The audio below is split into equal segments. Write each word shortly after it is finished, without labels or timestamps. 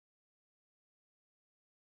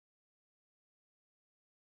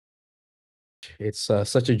It's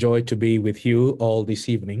such a joy to be with you all this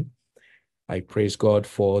evening. I praise God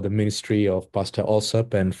for the ministry of Pastor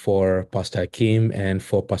Alsop and for Pastor Akim and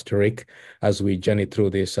for Pastor Rick as we journey through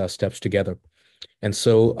these steps together. And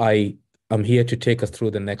so I am here to take us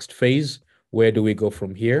through the next phase. Where do we go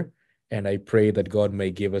from here? And I pray that God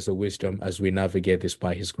may give us a wisdom as we navigate this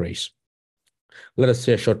by His grace. Let us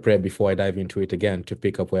say a short prayer before I dive into it again to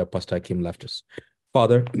pick up where Pastor Akim left us.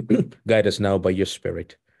 Father, guide us now by your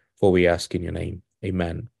Spirit, for we ask in your name.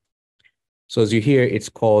 Amen. So as you hear, it's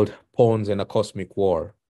called Pawns in a Cosmic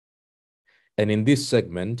War. And in this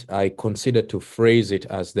segment, I consider to phrase it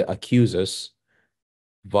as the accusers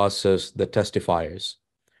versus the testifiers.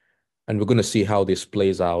 And we're going to see how this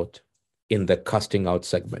plays out in the casting out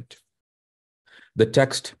segment. The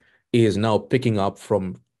text is now picking up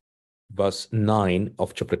from verse 9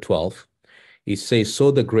 of chapter 12. It says,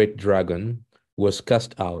 "So the great dragon was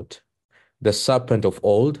cast out, the serpent of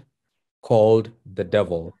old, called the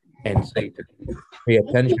devil and Satan." Pay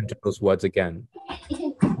attention to those words again.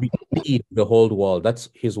 He deceived the whole world. That's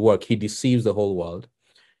his work. He deceives the whole world.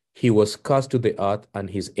 He was cast to the earth, and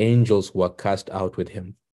his angels were cast out with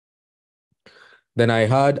him. Then I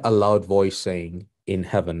heard a loud voice saying in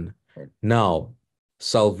heaven, "Now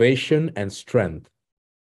salvation and strength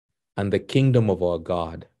and the kingdom of our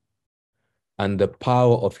God and the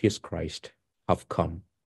power of his Christ have come.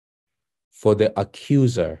 For the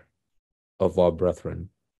accuser of our brethren,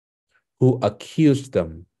 who accused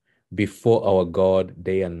them before our God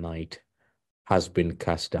day and night, has been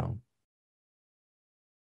cast down."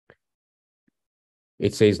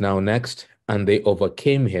 It says now next, "And they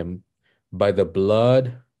overcame him by the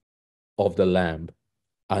blood of the Lamb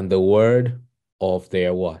and the word of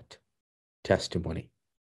their" what? Testimony.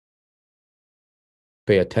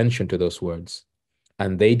 Pay attention to those words.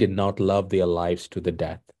 "And they did not love their lives to the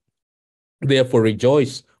death. Therefore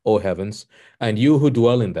rejoice, O heavens, and you who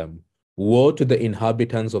dwell in them. Woe to the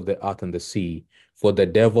inhabitants of the earth and the sea, for the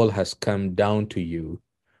devil has come down to you,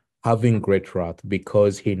 having great wrath,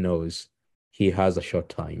 because he knows he has a short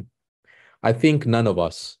time." I think none of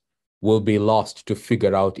us will be lost to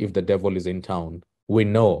figure out if the devil is in town. We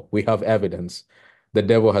know, we have evidence. The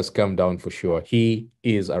devil has come down for sure. He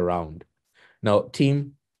is around. Now,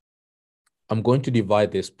 team, I'm going to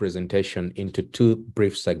divide this presentation into two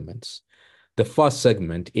brief segments. The first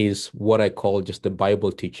segment is what I call just the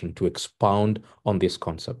Bible teaching to expound on these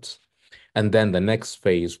concepts. And then the next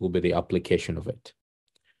phase will be the application of it.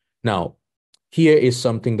 Now, here is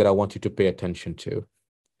something that I want you to pay attention to.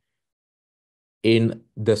 In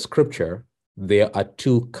the scripture, there are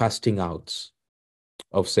two casting outs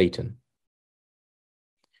of Satan.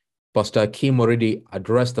 Pastor Akim already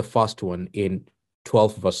addressed the first one in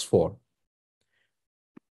 12 verse 4.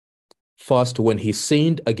 First, when he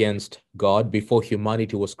sinned against God before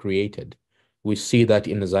humanity was created, we see that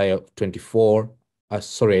in Isaiah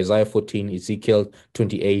 14, Ezekiel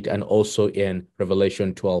 28, and also in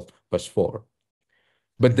Revelation 12 verse 4.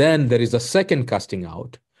 But then there is a second casting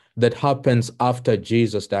out that happens after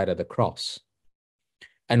Jesus died at the cross.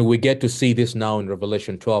 And we get to see this now in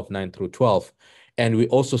Revelation 12, 9 through 12. And we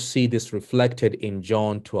also see this reflected in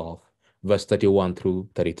John 12, verse 31 through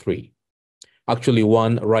 33. Actually,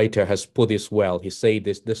 one writer has put this well. He said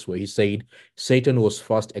this way. He said, "Satan was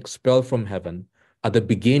first expelled from heaven at the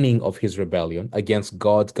beginning of his rebellion against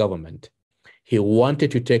God's government. He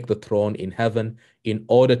wanted to take the throne in heaven in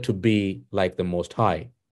order to be like the Most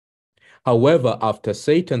High. However, after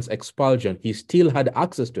Satan's expulsion, he still had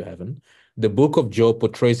access to heaven. The book of Job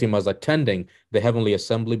portrays him as attending the heavenly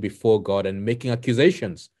assembly before God and making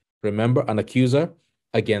accusations." Remember, an accuser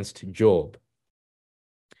against Job.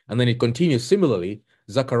 And then it continues, "Similarly,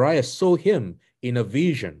 Zechariah saw him in a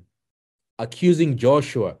vision, accusing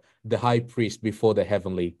Joshua, the high priest, before the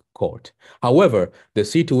heavenly court. However, the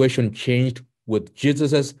situation changed with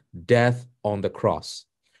Jesus' death on the cross,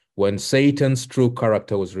 when Satan's true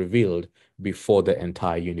character was revealed before the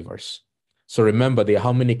entire universe." So remember, there are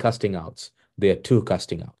how many casting outs? There are two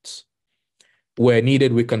casting outs. Where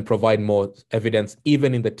needed, we can provide more evidence,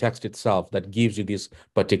 even in the text itself, that gives you this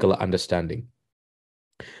particular understanding.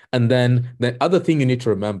 And then the other thing you need to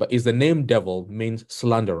remember is the name devil means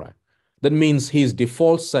slanderer. That means his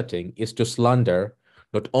default setting is to slander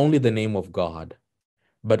not only the name of God,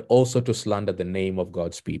 but also to slander the name of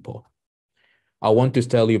God's people. I want to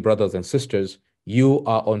tell you, brothers and sisters, you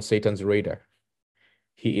are on Satan's radar.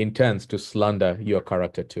 He intends to slander your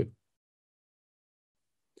character too.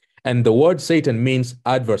 And the word Satan means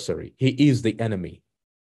adversary. He is the enemy.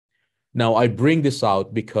 Now, I bring this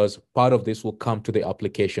out because part of this will come to the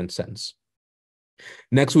application sense.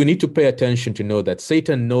 Next, we need to pay attention to know that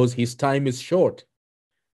Satan knows his time is short.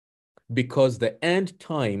 because the end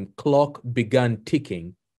time clock began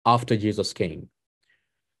ticking after Jesus came.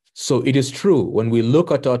 So it is true, when we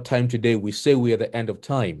look at our time today, we say we are at the end of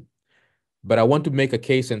time. But I want to make a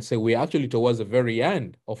case and say we're actually towards the very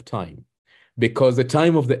end of time, because the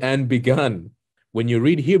time of the end began. When you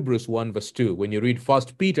read Hebrews 1 verse 2, when you read 1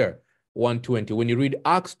 Peter 1:20, when you read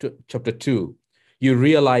Acts chapter 2, you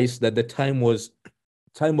realize that the time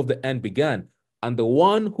of the end began. And the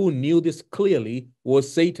one who knew this clearly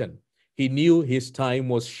was Satan. He knew his time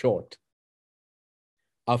was short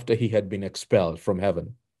after he had been expelled from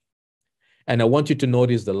heaven. And I want you to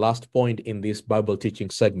notice the last point in this Bible teaching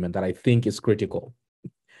segment that I think is critical.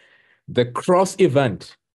 The cross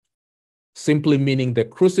event, simply meaning the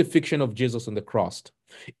crucifixion of Jesus on the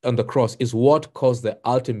cross, is what caused the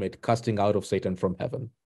ultimate casting out of Satan from heaven.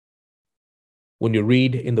 When you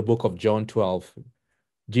read in the book of John 12,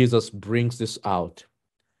 Jesus brings this out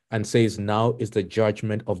and says, now is the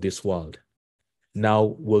judgment of this world. Now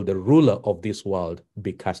will the ruler of this world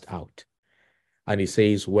be cast out. And he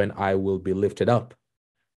says, when I will be lifted up,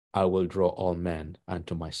 I will draw all men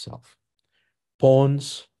unto myself.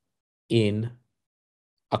 Pawns in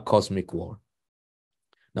a cosmic war.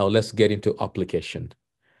 Now let's get into application.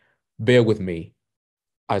 Bear with me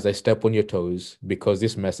as I step on your toes, because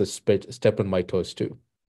this message step on my toes too.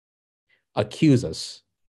 Accusers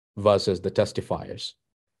versus the testifiers.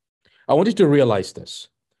 I want you to realize this.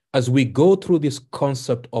 As we go through this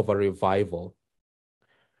concept of a revival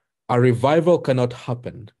cannot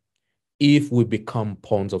happen if we become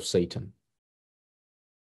pawns of Satan.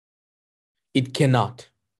 It cannot.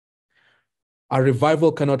 A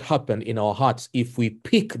revival cannot happen in our hearts if we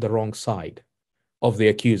pick the wrong side of the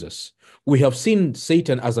accusers. We have seen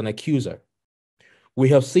Satan as an accuser. We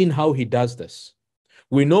have seen how he does this.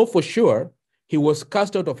 We know for sure he was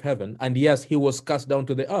cast out of heaven, and yes, he was cast down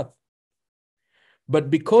to the earth. But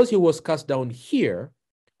because he was cast down here,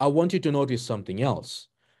 I want you to notice something else.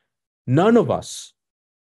 None of us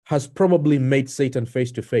has probably met Satan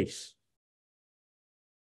face to face.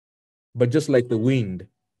 But just like the wind,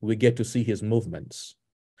 we get to see his movements.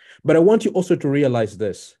 But I want you also to realize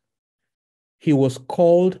this. He was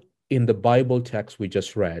called in the Bible text we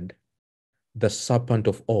just read, the serpent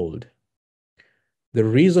of old. The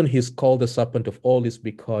reason he's called the serpent of old is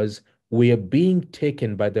because we are being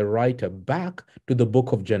taken by the writer back to the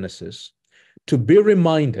book of Genesis to be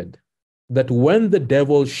reminded that when the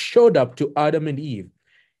devil showed up to Adam and Eve,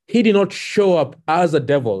 he did not show up as a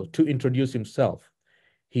devil to introduce himself.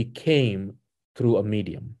 He came through a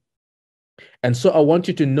medium. And so I want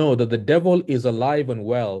you to know that the devil is alive and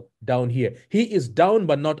well down here. He is down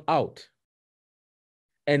but not out.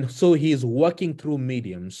 And so he is working through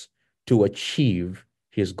mediums to achieve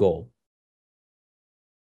his goal.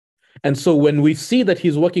 And so when we see that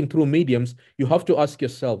he's working through mediums, you have to ask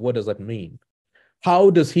yourself, what does that mean? How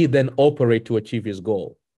does he then operate to achieve his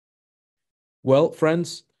goal? Well,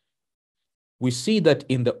 friends, we see that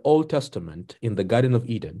in the Old Testament, in the Garden of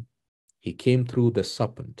Eden, he came through the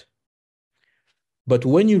serpent. But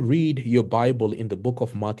when you read your Bible in the book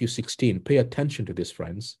of Matthew 16, pay attention to this,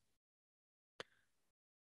 friends.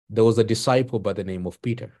 There was a disciple by the name of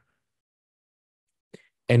Peter.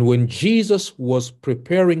 And when Jesus was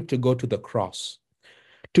preparing to go to the cross,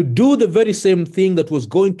 to do the very same thing that was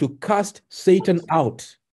going to cast Satan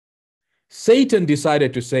out, Satan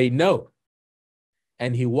decided to say no.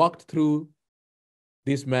 And he walked through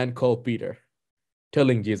this man called Peter,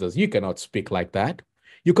 telling Jesus, you cannot speak like that.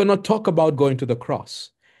 You cannot talk about going to the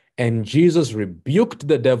cross. And Jesus rebuked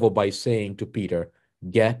the devil by saying to Peter,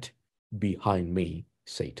 get behind me,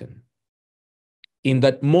 Satan. In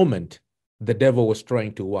that moment, the devil was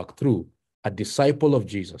trying to walk through a disciple of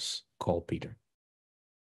Jesus called Peter.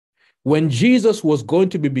 When Jesus was going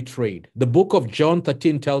to be betrayed, the book of John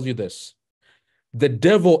 13 tells you this. The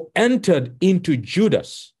devil entered into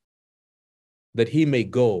Judas that he may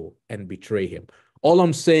go and betray him. All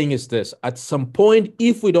I'm saying is this. At some point,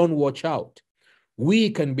 if we don't watch out, we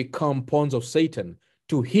can become pawns of Satan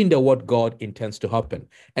to hinder what God intends to happen.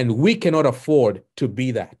 And we cannot afford to be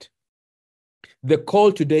that. The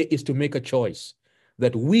call today is to make a choice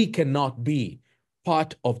that we cannot be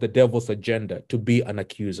part of the devil's agenda to be an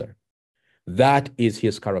accuser. That is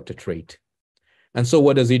his character trait. And so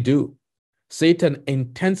what does he do? Satan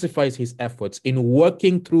intensifies his efforts in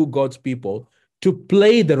working through God's people to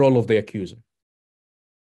play the role of the accuser.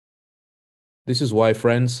 This is why,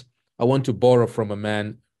 friends, I want to borrow from a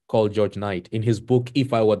man called George Knight in his book,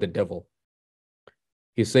 If I Were the Devil.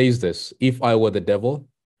 He says this, if I were the devil,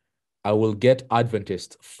 I will get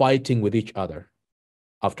Adventists fighting with each other.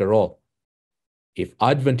 After all, if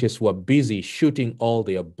Adventists were busy shooting all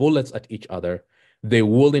their bullets at each other, they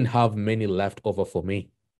wouldn't have many left over for me.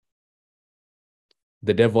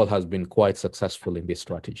 The devil has been quite successful in this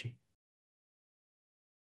strategy.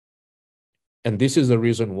 And this is the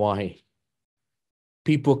reason why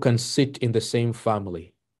people can sit in the same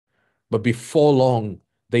family, but before long,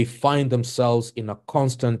 they find themselves in a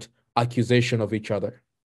constant accusation of each other.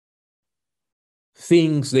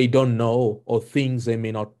 Things they don't know or things they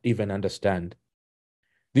may not even understand.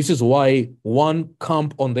 This is why one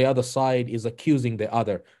camp on the other side is accusing the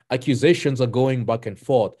other. Accusations are going back and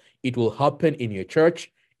forth. It will happen in your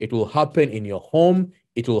church. It will happen in your home.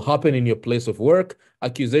 It will happen in your place of work.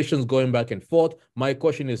 Accusations going back and forth. My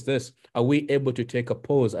question is this: are we able to take a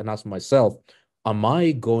pause and ask myself, am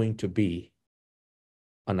I going to be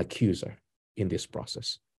an accuser in this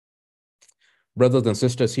process? Brothers and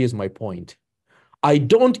sisters, here's my point. I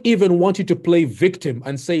don't even want you to play victim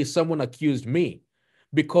and say someone accused me.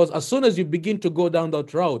 Because as soon as you begin to go down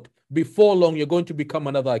that route, before long, you're going to become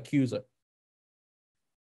another accuser.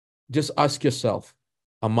 Just ask yourself,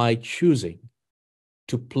 am I choosing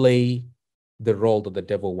to play the role that the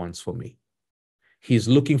devil wants for me? He's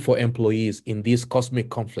looking for employees in this cosmic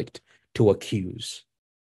conflict to accuse.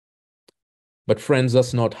 But friends,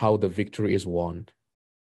 that's not how the victory is won.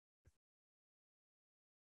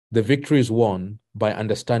 The victory is won by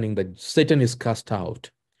understanding that Satan is cast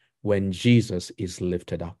out when Jesus is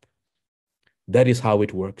lifted up. That is how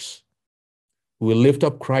it works. We lift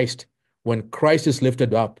up Christ when Christ is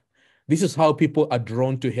lifted up. This is how people are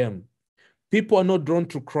drawn to him. People are not drawn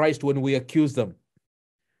to Christ when we accuse them.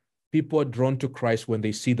 People are drawn to Christ when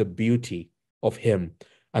they see the beauty of him.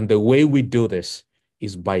 And the way we do this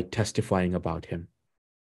is by testifying about him.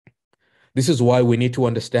 This is why we need to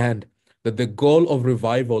understand that the goal of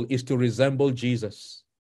revival is to resemble Jesus.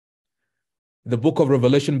 The book of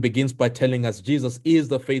Revelation begins by telling us Jesus is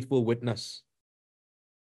the faithful witness.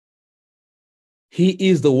 He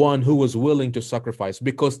is the one who was willing to sacrifice.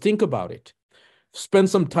 Because think about it. Spend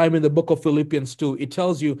some time in the book of Philippians 2. It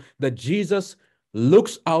tells you that Jesus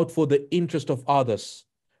looks out for the interest of others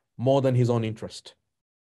more than his own interest.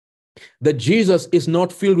 That Jesus is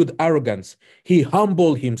not filled with arrogance. He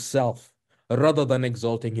humbled himself rather than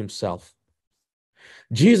exalting himself.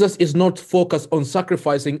 Jesus is not focused on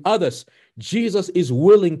sacrificing others. Jesus is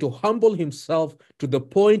willing to humble himself to the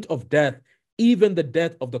point of death, even the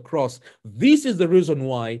death of the cross. This is the reason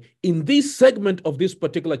why in this segment of this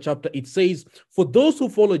particular chapter, it says, for those who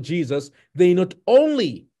follow Jesus, they not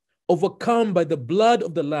only overcome by the blood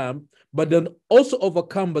of the Lamb, but then also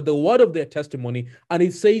overcome by the word of their testimony. And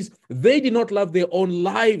it says they did not love their own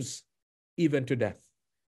lives even to death.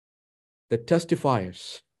 The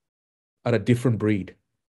testifiers are a different breed.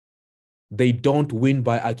 They don't win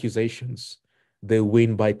by accusations. They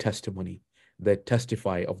win by testimony. They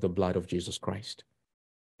testify of the blood of Jesus Christ.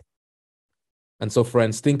 And so,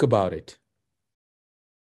 friends, think about it.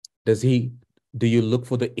 Do you look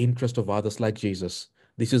for the interest of others like Jesus?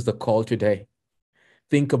 This is the call today.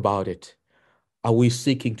 Think about it. Are we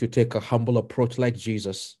seeking to take a humble approach like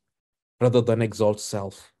Jesus rather than exalt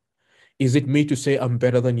self? Is it me to say I'm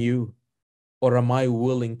better than you? Or am I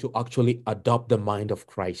willing to actually adopt the mind of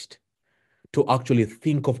Christ? To actually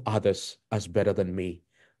think of others as better than me?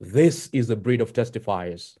 This is the breed of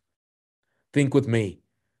testifiers. Think with me.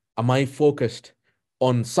 Am I focused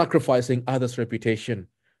on sacrificing others' reputation,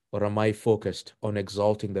 or am I focused on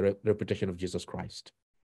exalting the reputation of Jesus Christ?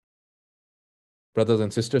 Brothers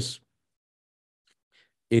and sisters,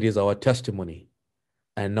 it is our testimony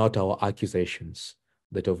and not our accusations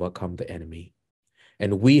that overcome the enemy.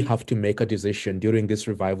 And we have to make a decision during this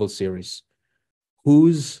revival series.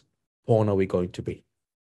 Whose pawn are we going to be?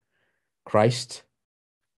 Christ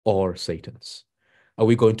or Satan's? Are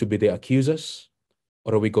we going to be the accusers,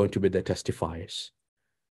 or are we going to be the testifiers?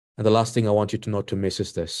 And the last thing I want you to not to miss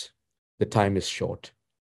is this: the time is short.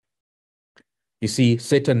 You see,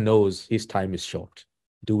 Satan knows his time is short.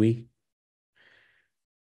 Do we?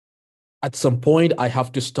 At some point, I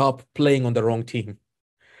have to stop playing on the wrong team.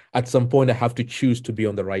 At some point, I have to choose to be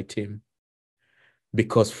on the right team.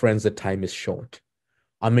 Because, friends, the time is short.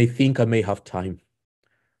 I may think I may have time,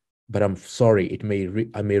 but I'm sorry,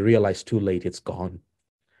 I may realize too late it's gone.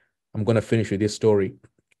 I'm going to finish with this story.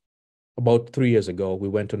 About 3 years ago, we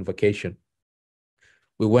went on vacation.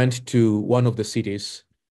 We went to one of the cities.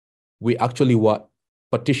 We actually were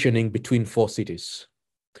partitioning between 4 cities.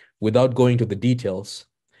 Without going to the details,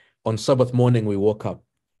 on Sabbath morning, we woke up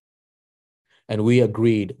and we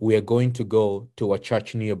agreed we are going to go to a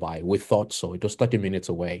church nearby. We thought so. It was 30 minutes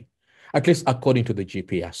away, at least according to the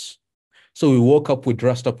GPS. So we woke up, we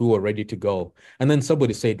dressed up, we were ready to go. And then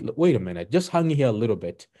somebody said, wait a minute, just hang here a little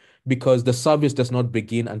bit because the service does not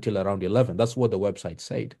begin until around 11. That's what the website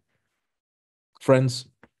said. Friends,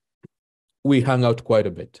 we hung out quite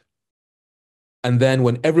a bit. And then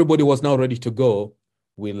when everybody was now ready to go,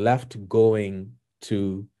 we left going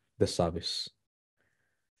to the service.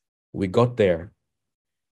 We got there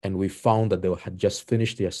and we found that they had just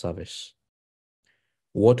finished their service.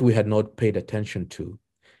 What we had not paid attention to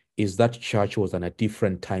is that church was on a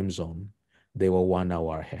different time zone. They were 1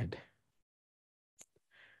 hour ahead.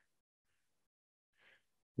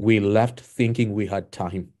 We left thinking we had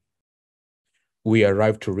time. We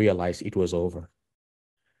arrived to realize it was over.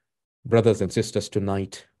 Brothers and sisters,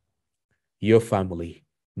 tonight, your family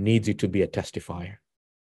needs you to be a testifier.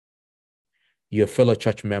 Your fellow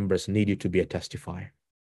church members need you to be a testifier.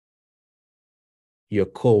 Your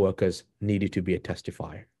co-workers need you to be a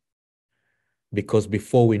testifier. Because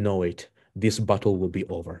before we know it, this battle will be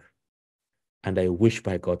over. And I wish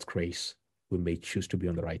by God's grace, we may choose to be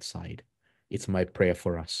on the right side. It's my prayer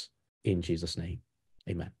for us in Jesus' name.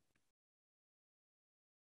 Amen.